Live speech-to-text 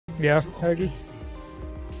Yeah, I agree.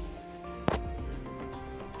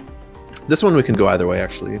 This one we can go either way,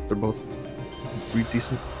 actually. They're both pretty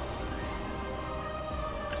decent.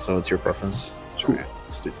 So it's your preference. Cool.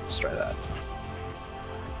 Let's try that.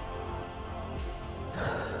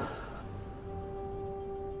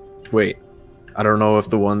 Wait, I don't know if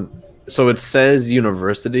the one... So it says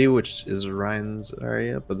university, which is Ryan's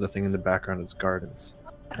area, but the thing in the background is gardens.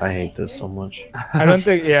 I hate this so much. I don't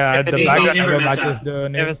think, yeah, the background never matches the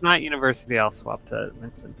name. If it's not university, I'll swap to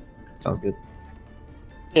Vincent. Sounds good.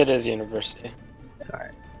 It is university.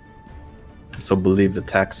 Alright. So believe the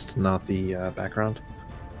text, not the background?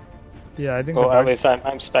 Yeah, I think. Well, at least I'm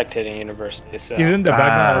spectating university, so... Isn't the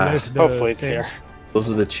background always the hopefully it's same? here. Those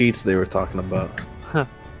are the cheats they were talking about. Huh.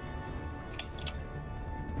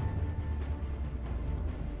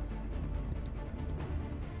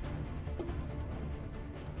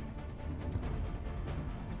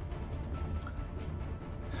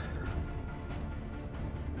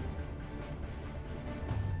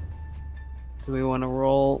 Do we want to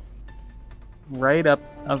roll right up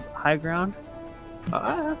of high ground?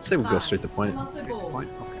 I'd say we go straight to point. Point?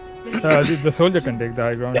 Okay. The soldier can take the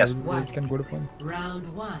high ground. Yes. We can go to point. Round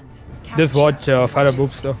one. Just watch Farah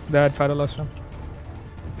boobs though. They had Farah last round.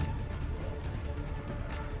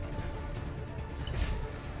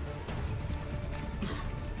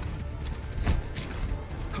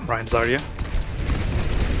 Ryan Zarya.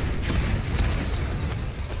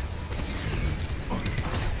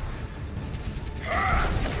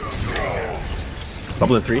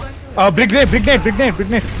 Double in 3. Big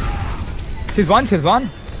grenade. She's one.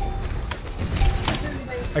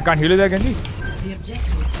 I can't heal you there, Genji.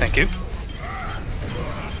 Thank you.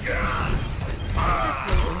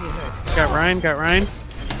 Got Ryan.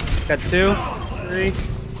 Got 2, 3.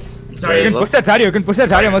 You can push that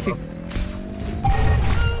Zarya, Mercy.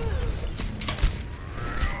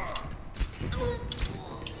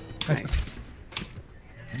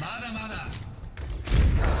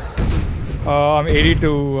 I'm 80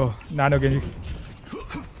 to Nano Genji.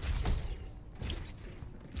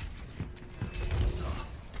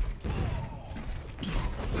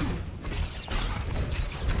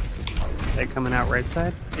 They coming out right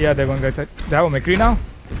side? Yeah, they're going right side. They have a McCree now.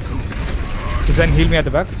 So then heal me at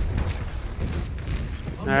the back.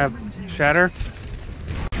 I have Shatter.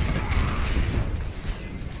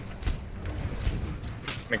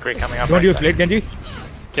 McCree coming up. You want to use right Blade, Genji?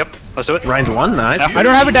 Yep, let's do it. Ryan's 1, nice. Yeah. I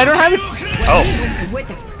don't have it. Oh.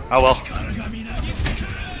 Oh well.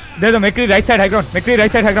 There's a McCree right side high ground.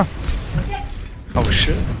 Oh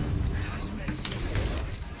shit.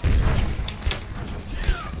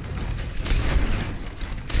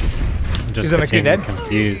 I'm just Is the McCree getting dead?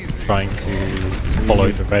 confused trying to follow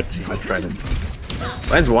the red team. I tried it.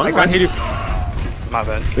 Ryan's 1. I can't heal you. My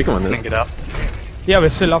bad. We can win this. Didn't get out. Yeah, we're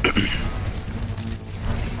still up.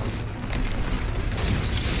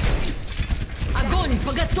 Огонь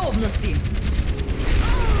по готовности.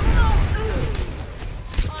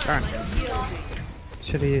 Darn.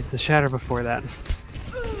 Should have used the Shatter before that.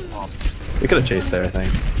 We could have chased there, I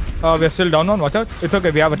think. We're still down on. Watch out. It's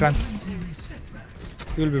okay. We have a trance.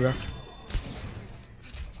 You'll be back.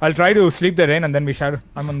 I'll try to sleep the rain and then we shadow.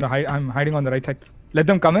 I'm hiding on the right side. Let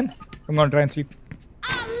them come in. I'm gonna try and sleep.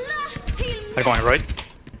 They're going right.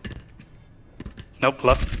 Nope,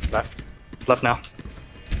 left. Left now.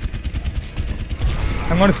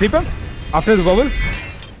 I'm gonna sleep him after the bubble.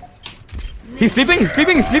 He's sleeping. That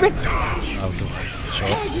was a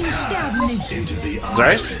shot.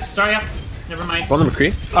 Zarius? Sorry, never mind. One of them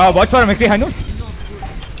McCree. Watch for McCree. I know.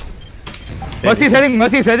 Mercy's heading.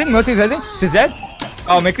 She's dead.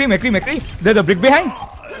 Oh, McCree. There's a brick behind.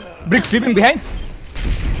 Brick sleeping behind.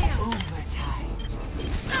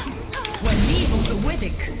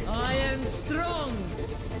 I am strong.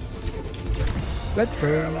 Let's go.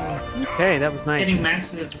 Okay, that was nice. Getting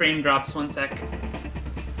massive frame drops, 1 sec.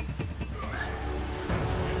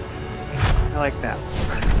 I like that.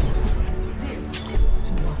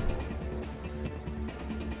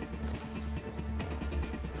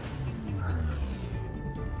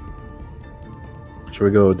 Should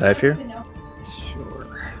we go dive here? Sure.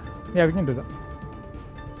 Yeah, we can do that.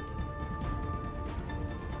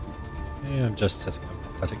 Yeah, I'm just setting up my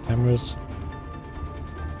static cameras.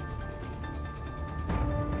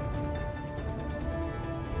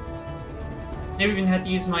 Never even had to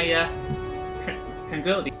use my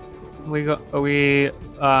tranquility. Are we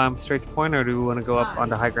straight to point, or do we want to go up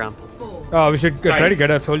onto high ground? We should try to get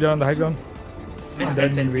a soldier on the high ground. And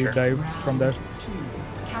That's then it, we sure. dive from there.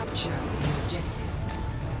 Capture the objective.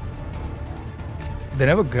 They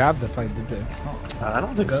never grabbed that fight, did they? I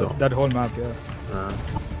don't think so. That whole map, yeah.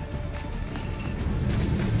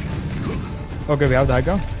 Okay, we have the high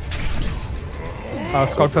ground.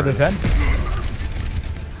 Scout for the Zen.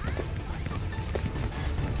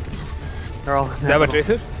 They're all. They have a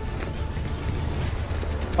tracer.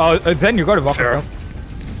 Oh, Zen, you gotta walk Sure. up.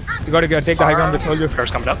 You gotta take the high ground with soldier.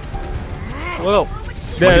 First coming up. Whoa!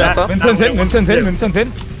 There, Monkey Vincent's in, Vincent's in, Vincent's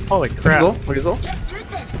in. Holy He's crap! low. He's low.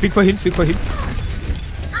 Speak for heal, speak for heal.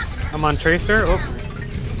 I'm on Tracer. Oh,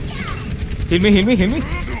 Heal me, heal me, heal me.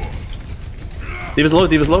 D.Va's low.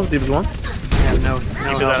 D.Va's low. D.Va's one. I have no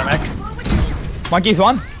Keep that help. mech. Monkey's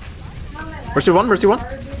one. Mercy one. Mercy one.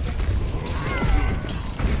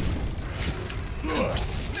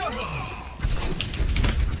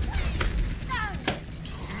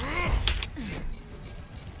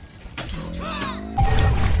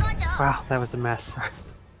 Wow, that was a mess.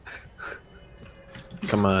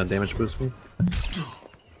 Come damage boost me.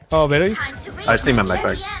 Oh, where are you? I just need my mech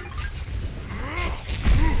back.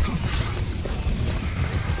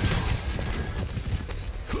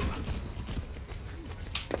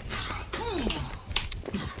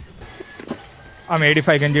 I'm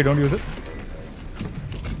 85 Genji, don't use it.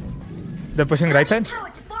 They're pushing right side.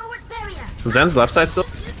 Zen's left side still.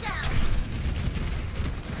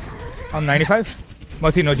 I'm 95.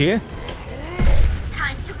 Mercy, no GA.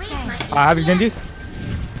 I have Genji.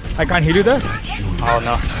 I can't heal you there. Oh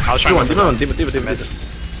no. I was trying to D.Va. miss.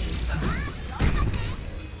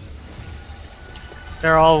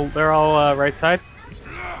 They're all right side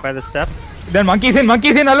by the steps. Then monkey's in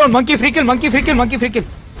alone. Monkey free kill, monkey free kill, monkey free kill.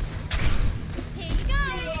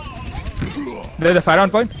 There's a fire on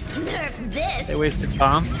point. They wasted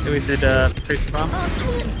bomb. They wasted Tracer bomb.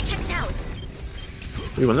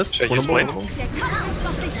 We won this. Should I use Winnable. blade?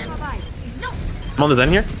 I'm on the Zen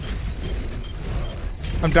here.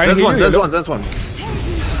 I'm trying to Zen's heal one. you. Zen's one.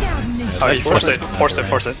 Oh, you force it. Force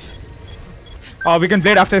it. Oh, we can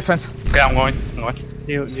play it after his friends. Okay, I'm going.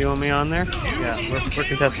 Do you want me on there? Yeah, we're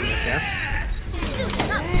contesting it. Yeah.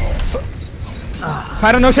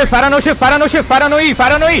 Fire no shift, fire no shift, fire no shift, fire no E,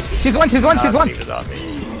 fire no E. She's one. He was on me.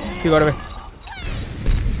 He got away.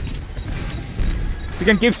 We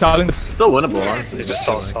can keep stalling this. Still winnable, honestly. He just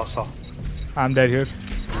stall. I'm dead here.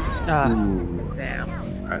 Damn.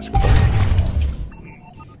 Alright, screw it.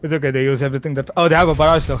 It's okay, they use everything that. Oh, they have a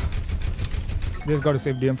barrage though. They just gotta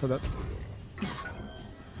save DM for that.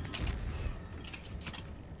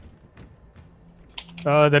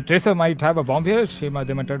 The Tracer might have a bomb here. They might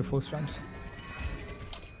try to force rounds.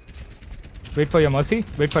 Wait for your mercy.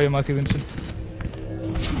 Wait for your mercy, Vincent.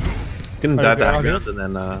 You can dive the high ground and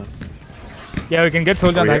then. Yeah, we can get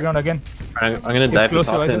soldier on the here. high ground again. I'm gonna dive the close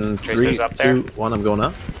to top either. in 3, Tracer's up there. 2, 1. I'm going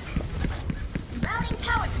up.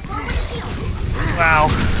 Wow.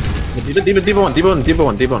 D.Va one. Monkey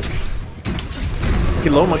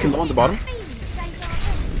low on the bottom.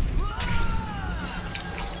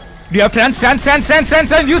 Do you have trans?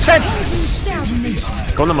 Use trans!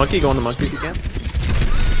 Go on the monkey if you can.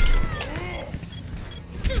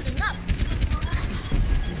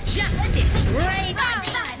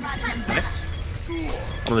 Nice.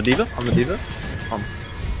 On the D.Va.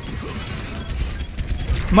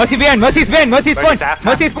 Mercy behind, Mercy's behind, Mercy's Mercy's point, half.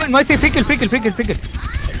 Mercy's point, Mercy, free kill.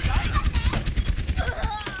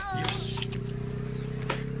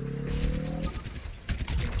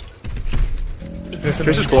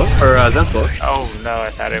 Tracer's close, or Zen's close. Oh no, I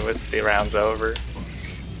thought it was the round's over.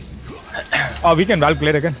 Oh, we can valve play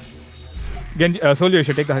it again. Soldier, you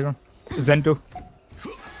should take the high ground. Zen too.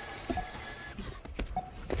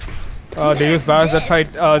 They use bars, that's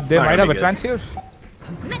right. They Not might gonna have a be trans here.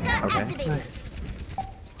 Okay. Nice.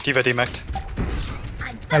 D.Va demeched.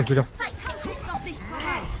 Nice, good job.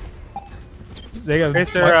 There you go.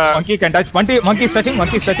 Tracer, Monkey can touch. Monkey's touching.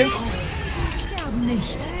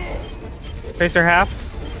 Tracer half.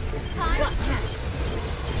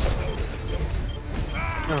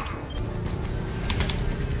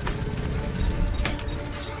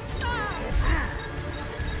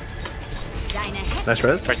 Nice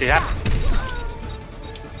res. Mercy half.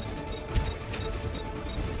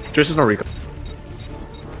 Tracer's no recall.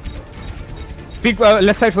 Peek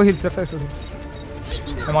left side for heals.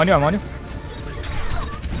 I'm on you.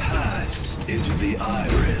 Pass into the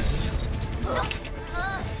iris.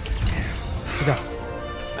 Good job.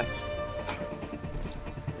 Nice.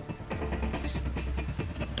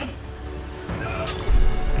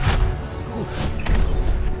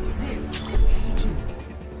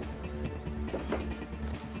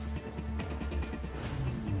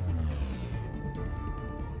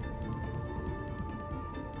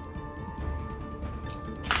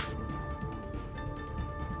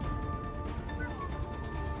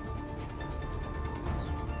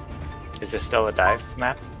 Is this still a dive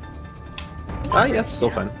map? Yeah, it's still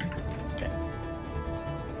fine. Okay.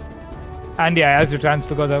 And yeah, I asked you trans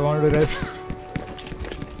because I wanted to rest.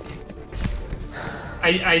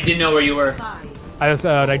 I didn't know where you were. I was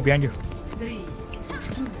right behind you. 3,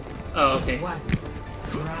 2, Oh, okay. 1.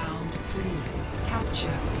 Round 3. Capture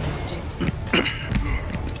the objective.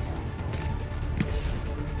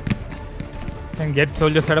 And get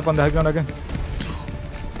soldiers set up on the high ground again.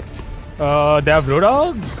 They have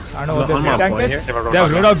Roadhog. I don't know what the On main my tank point is. here. They have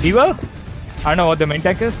Roadhog Diva. I don't know what the main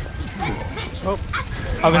tank is. Oh.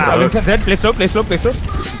 Vincent said, play slow, play slow, play slow.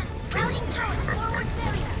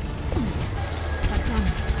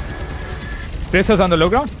 Tracer's on the low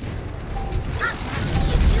ground.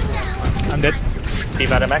 I'm dead.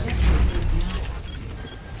 Diva the mech.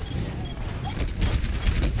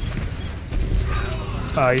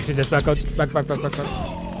 You should just back out. Back.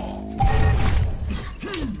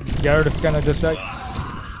 Garrett is kinda just like.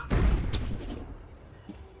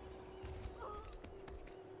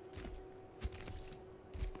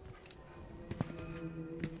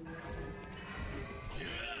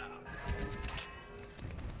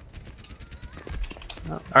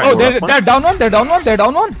 Alright, Oh, we're up they're down one, they're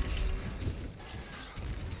down one.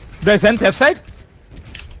 The Zen's left side.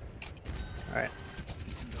 Alright.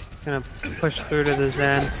 Gonna push through to the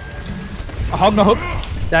Zen. A hog, no hook.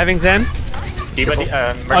 Diving Zen. Diva,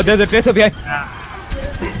 Oh, Mercy. there's a Tracer behind.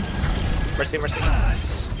 Mercy.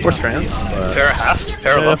 We're trans. But Fair half.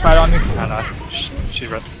 Fair There's low. a fire on me. Oh, no. She's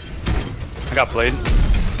red. I got blade.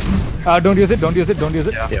 Don't use it.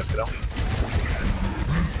 Yeah. yes, get out.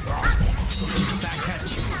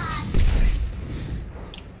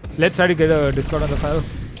 Let's try to get a Discord on the fire.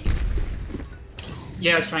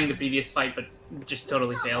 Yeah, I was trying the previous fight, but just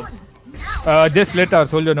totally failed. Just let our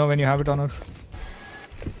soldier know when you have it on her.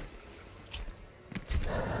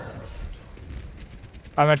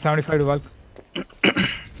 I'm at 75 to Valk.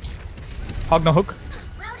 Hog, no hook.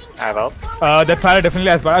 I have help. That fire definitely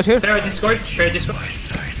has barrage here. Share Discord.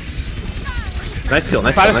 Nice kill,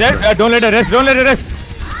 nice Fire's kill, nice dead. kill. Don't let it rest.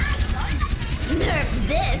 Nerf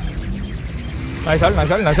this. Nice ult.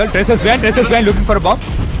 Tracer's behind, looking for a bomb.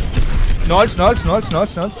 Nolls.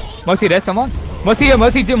 Mercy, rest, come on. Mercy,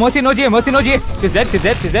 no G. She's dead.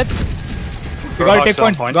 You gotta take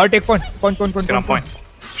point. Point. Point. Let's get on point.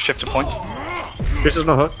 Shift to point. Tracer's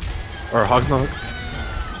no hook. Or Hog's no hook.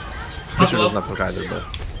 Tracer Hello. doesn't have hook either, but.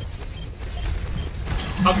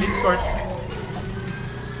 Up Discord.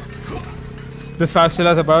 This fire still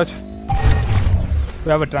has a barrage.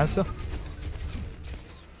 We have a transfer.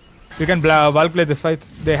 We can Valk play this fight.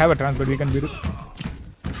 They have a trans, but we can beat it.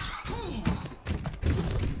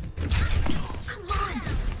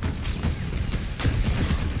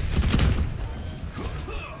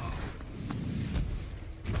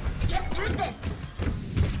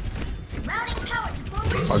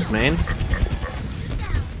 Hog's main.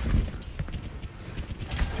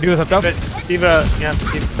 Diva's up top. Diva, yeah,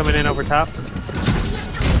 Diva's coming in over top.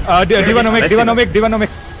 Diva no make.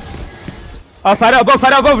 Fire above.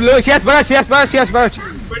 She has barrage.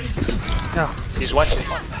 No. He's watching.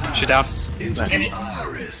 She's down. Into the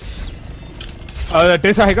iris.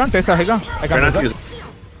 Tracer high ground. I Try can't not to do use. that.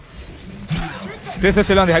 Tracer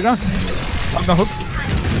still on the high ground. Hog no hook.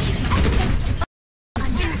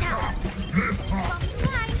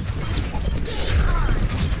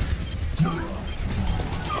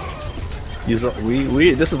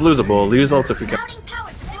 We this is losable. Use ult if we can.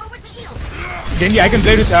 Genji, I can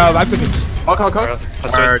play with Valk with you. Hog.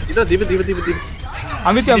 Let's do Or it. Diva.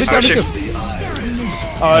 I'm with you. There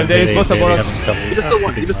is both They support. haven't stopped.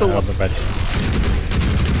 Diva still won. On the red.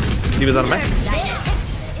 Diva's on a mech.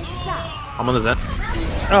 I'm on the Zen.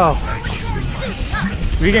 Oh,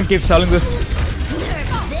 We can keep selling this.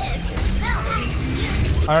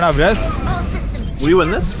 I don't have rest. Will you win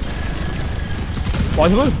this?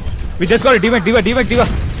 Possible? We just got a Diva. Into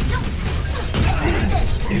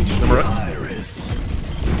Number the one. iris.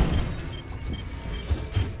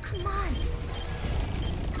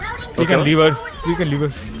 We can leave her.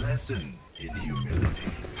 Lesson in humility.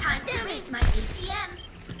 Time to rate my APM.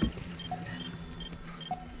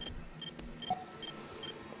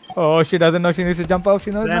 Oh, she doesn't know she needs to jump out. She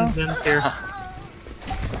knows now. Zen's here.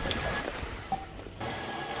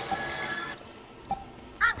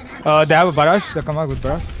 They have a barrage. They come out with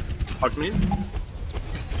barrage. Hog's main.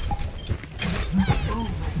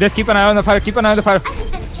 Just keep an eye on the fire.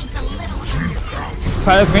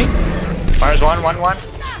 Fire's me. Fire's one.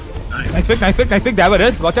 Nice pick. They have a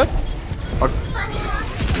rest. Watch out. Hog.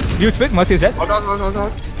 Huge pick. Mercy is dead. Hog.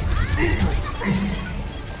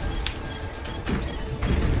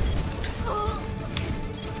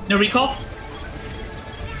 No recall.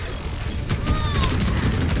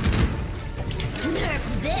 Nerf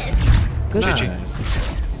this. Good. Nice.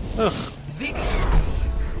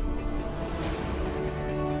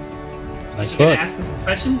 Nice Can I work. ask us a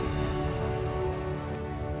question?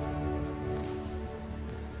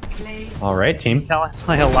 All right, team. Tell I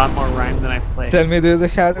play a lot more Rhyme than I play. Tell me there's a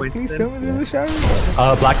shadow, Wait, please. then- Tell me there's a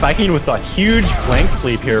shadow. Black Viking with a huge flank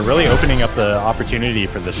sweep here, really opening up the opportunity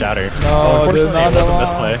for the shatter. No, Unfortunately, there's it wasn't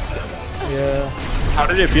another this play. Yeah, How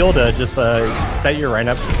did it feel to just set your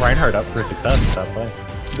Reinhardt up for success with that play?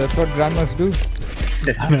 that's what grandmas do.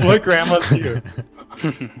 That's what grandmas do.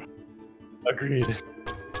 Agreed.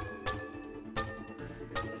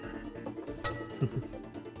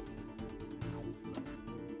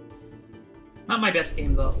 Not my best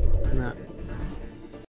game though. No.